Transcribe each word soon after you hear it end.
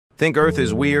Think Earth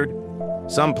is weird?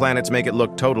 Some planets make it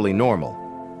look totally normal.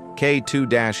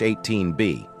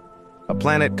 K2-18b, a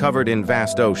planet covered in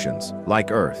vast oceans, like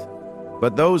Earth.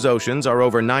 But those oceans are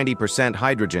over 90%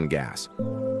 hydrogen gas.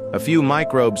 A few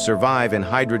microbes survive in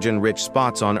hydrogen-rich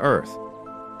spots on Earth.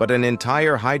 But an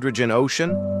entire hydrogen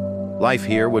ocean? Life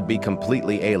here would be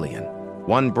completely alien.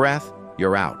 One breath,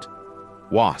 you're out.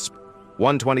 WASP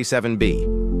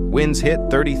 127b. Winds hit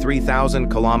 33,000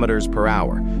 kilometers per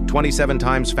hour, 27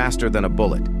 times faster than a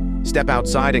bullet. Step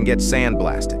outside and get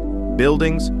sandblasted.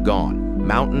 Buildings, gone.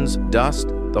 Mountains, dust.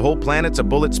 The whole planet's a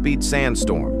bullet-speed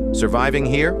sandstorm. Surviving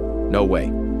here? No way.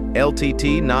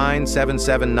 LTT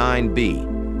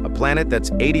 9779b, a planet that's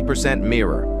 80%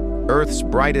 mirror. Earth's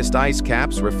brightest ice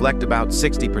caps reflect about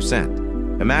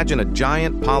 60%. Imagine a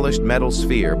giant polished metal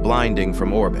sphere blinding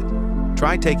from orbit.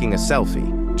 Try taking a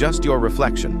selfie, just your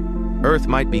reflection. Earth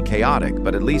might be chaotic,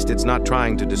 but at least it's not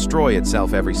trying to destroy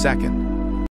itself every second.